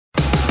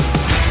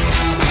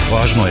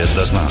Važno je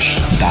da znaš.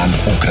 Dan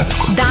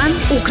ukratko. Dan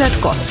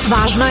ukratko.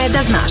 Važno je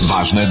da znaš.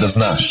 Važno je da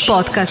znaš.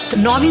 Podcast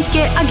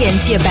novinske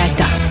agencije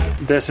Beta.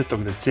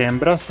 10.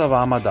 decembra sa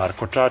vama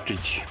Darko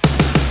Čačić.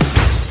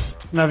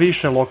 Na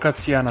više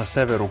lokacija na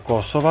severu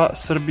Kosova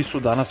Srbi su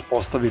danas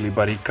postavili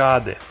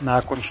barikade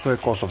nakon što je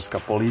kosovska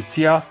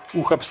policija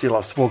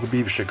uhapsila svog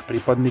bivšeg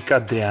pripadnika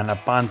Dejana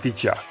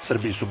Pantića.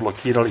 Srbi su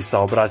blokirali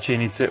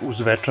saobraćajnice u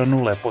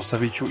Zvečanu,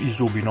 Leposaviću i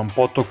Zubinom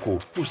Potoku.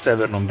 U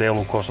severnom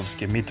delu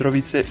Kosovske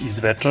Mitrovice i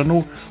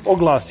Zvečanu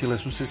oglasile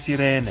su se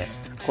sirene.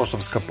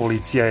 Kosovska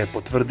policija je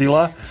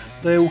potvrdila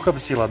da je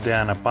uhapsila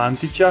Dejana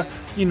Pantića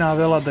i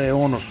navela da je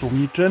on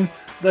osumnjičen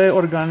da je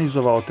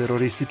organizovao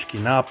teroristički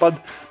napad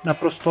na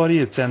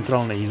prostorije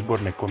Centralne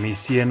izborne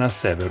komisije na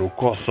severu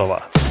Kosova.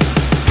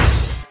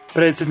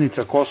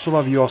 Predsjednica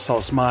Kosova Vjosa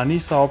Osmani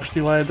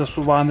saopštila je da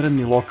su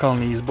vanredni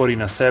lokalni izbori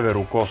na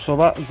severu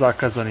Kosova,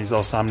 zakazani za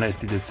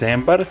 18.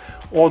 decembar,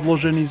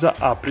 odloženi za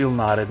april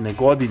naredne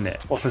godine.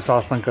 Posle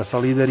sastanka sa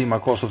liderima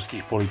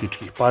kosovskih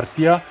političkih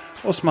partija,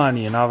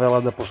 Osmani je navela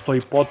da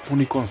postoji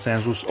potpuni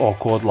konsenzus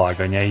oko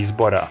odlaganja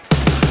izbora.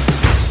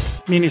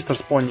 Ministar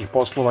spoljnih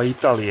poslova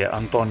Italije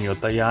Antonio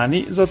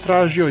Tajani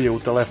zatražio je u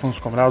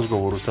telefonskom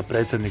razgovoru sa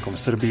predsjednikom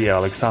Srbije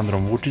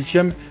Aleksandrom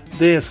Vučićem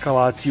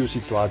deeskalaciju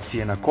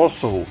situacije na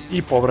Kosovu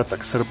i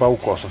povratak Srba u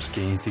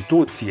kosovske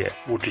institucije.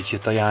 Vučić je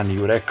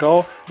Tajaniju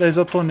rekao da je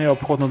za to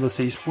neophodno da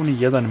se ispuni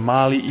jedan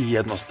mali i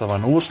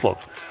jednostavan uslov,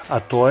 a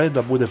to je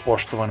da bude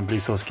poštovan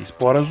Briselski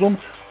sporazum,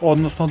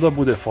 odnosno da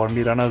bude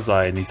formirana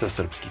zajednica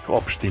srpskih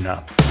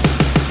opština.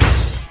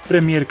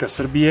 Premijerka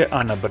Srbije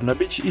Ana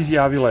Brnabić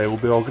izjavila je u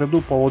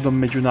Beogradu povodom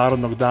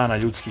Međunarodnog dana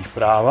ljudskih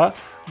prava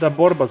da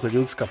borba za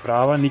ljudska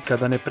prava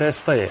nikada ne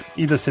prestaje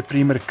i da se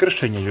primer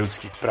kršenja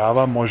ljudskih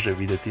prava može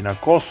videti na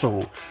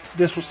Kosovu,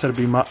 gde su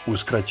Srbima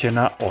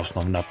uskraćena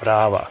osnovna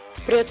prava.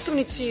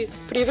 Predstavnici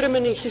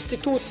privremenih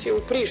institucija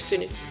u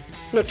Prištini,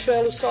 na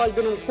čelu sa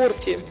Albinom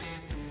Kurtijem,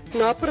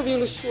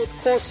 napravili su od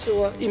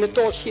Kosova i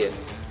Metohije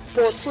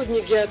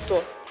poslednji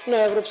geto na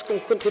evropskom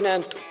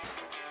kontinentu.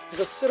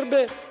 Za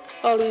Srbe,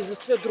 ali i za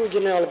sve druge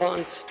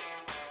nealbance.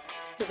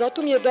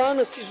 Zato mi je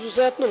danas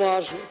izuzetno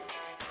važno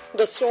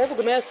da sa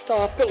ovog mesta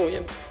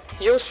apelujem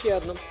još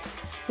jednom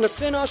na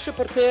sve naše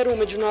partnere u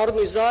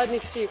međunarodnoj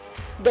zajednici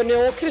da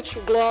ne okreću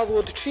glavu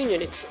od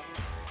činjenica,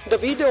 da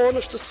vide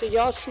ono što se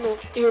jasno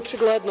i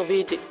očigledno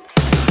vidi.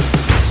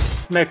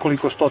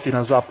 Nekoliko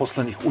stotina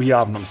zaposlenih u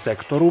javnom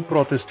sektoru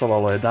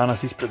protestovalo je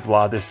danas ispred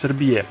vlade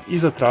Srbije i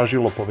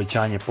zatražilo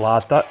povećanje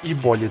plata i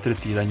bolje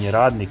tretiranje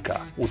radnika.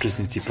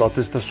 Učesnici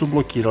protesta su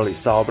blokirali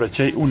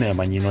saobraćaj u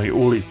Nemanjinoj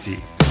ulici.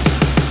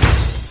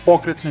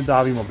 Pokret Ne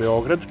davimo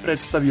Beograd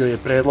predstavio je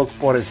predlog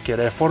poreske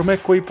reforme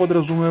koji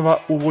podrazumeva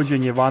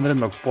uvođenje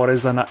vanrednog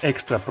poreza na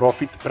ekstra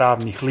profit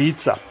pravnih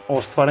lica,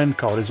 ostvaren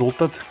kao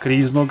rezultat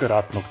kriznog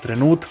ratnog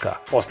trenutka.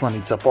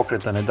 Poslanica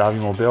Pokreta Ne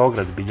davimo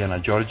Beograd Biljana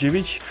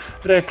Đorđević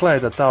rekla je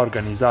da ta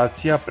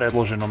organizacija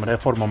predloženom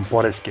reformom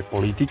poreske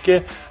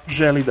politike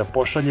želi da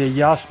pošalje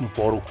jasnu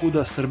poruku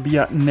da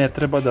Srbija ne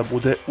treba da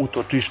bude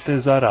utočište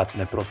za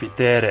ratne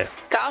profitere.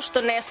 Kao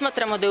što ne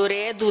smatramo da je u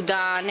redu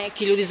da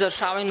neki ljudi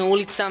završavaju na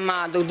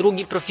ulicama, dok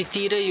drugi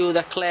profitiraju,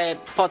 dakle,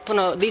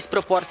 potpuno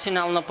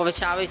disproporcionalno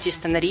povećavajući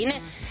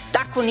stanarine,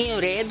 tako nije u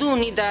redu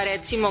ni da,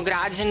 recimo,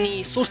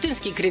 građani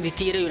suštinski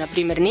kreditiraju, na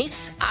primjer,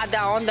 NIS, a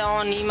da onda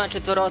on ima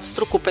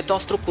četvorostruku,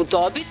 petostruku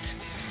dobit,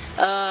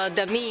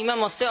 da mi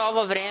imamo sve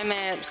ovo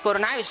vreme skoro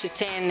najviše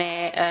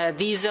cene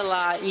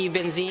dizela i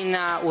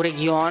benzina u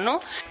regionu.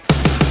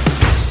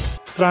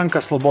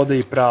 Stranka Slobode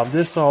i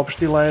pravde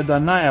saopštila je da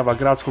najava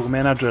gradskog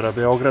menadžera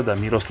Beograda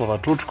Miroslava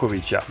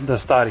Čučkovića da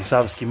Stari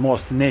Savski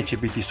most neće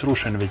biti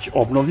srušen već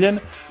obnovljen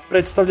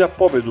predstavlja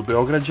pobedu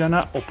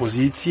Beograđana,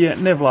 opozicije,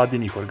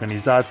 nevladinih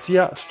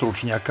organizacija,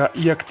 stručnjaka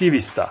i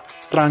aktivista.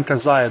 Stranka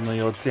Zajedno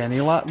je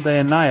ocenila da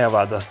je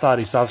najava da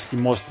Stari Savski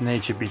most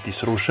neće biti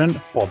srušen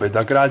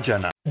pobeda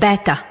građana.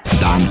 Beta.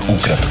 Dan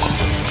ukratko.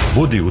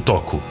 Budi u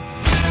toku.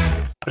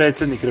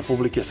 Predsjednik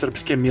Republike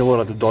Srpske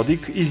Milorad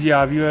Dodik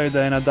izjavio je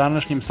da je na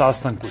današnjem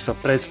sastanku sa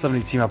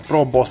predstavnicima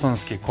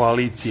pro-bosanske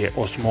koalicije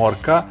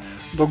Osmorka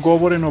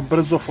dogovoreno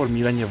brzo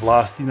formiranje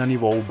vlasti na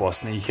nivou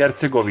Bosne i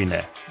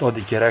Hercegovine.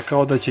 Dodik je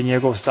rekao da će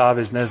njegov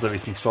Savez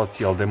nezavisnih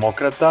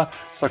socijaldemokrata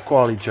sa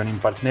koalicionim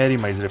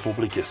partnerima iz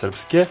Republike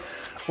Srpske,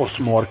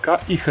 Osmorka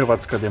i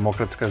Hrvatska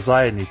demokratska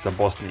zajednica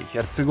Bosne i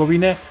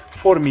Hercegovine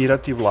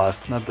formirati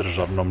vlast na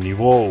državnom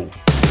nivou.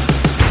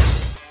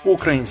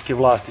 Ukrajinske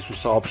vlasti su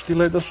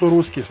saopštile da su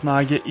ruske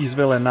snage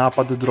izvele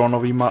napad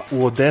dronovima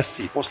u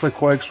Odesi, posle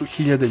kojeg su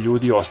hiljade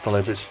ljudi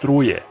ostale bez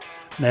struje.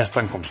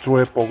 Nestankom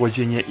struje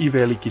pogođen je i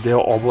veliki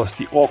deo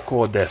oblasti oko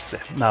Odese,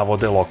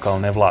 navode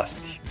lokalne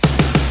vlasti.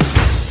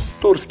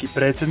 Turski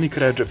predsjednik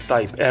Recep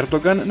Tayyip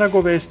Erdogan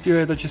nagovestio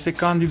je da će se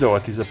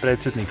kandidovati za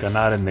predsjednika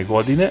naredne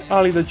godine,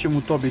 ali da će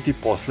mu to biti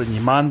poslednji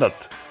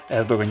mandat.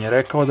 Erdogan je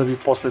rekao da bi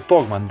posle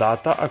tog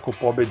mandata, ako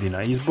pobedi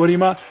na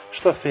izborima,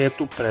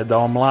 štafetu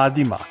predao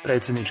mladima.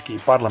 Predsjednički i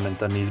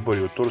parlamentarni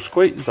izbori u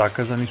Turskoj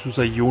zakazani su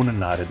za jun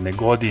naredne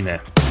godine.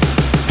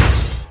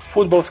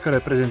 Fudbalska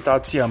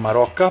reprezentacija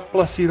Maroka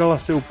plasirala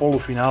se u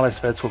polufinale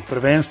svetskog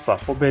prvenstva,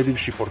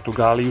 pobedivši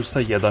Portugaliju sa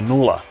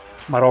 1:0.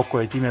 Maroko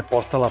je time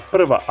postala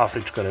prva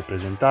afrička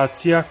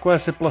reprezentacija koja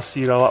se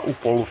plasirala u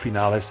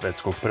polufinale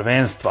svetskog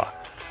prvenstva.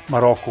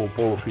 Maroko u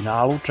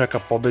polufinalu čeka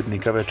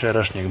pobednika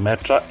večerašnjeg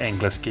meča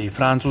Engleske i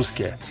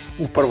Francuske.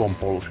 U prvom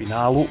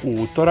polufinalu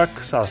u utorak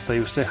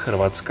sastaju se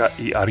Hrvatska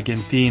i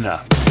Argentina.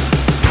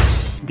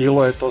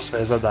 Bilo je to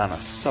sve za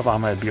danas. Sa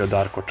vama je bio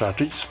Darko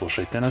Čačić,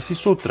 slušajte nas i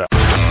sutra.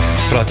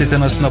 Pratite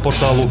nas na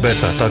portalu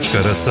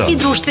beta.rs I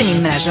društvenim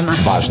mrežama.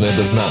 Važno je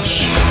da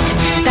znaš.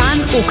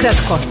 Dan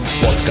ukratko.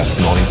 Podcast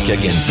novinske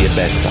agencije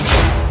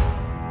Beta.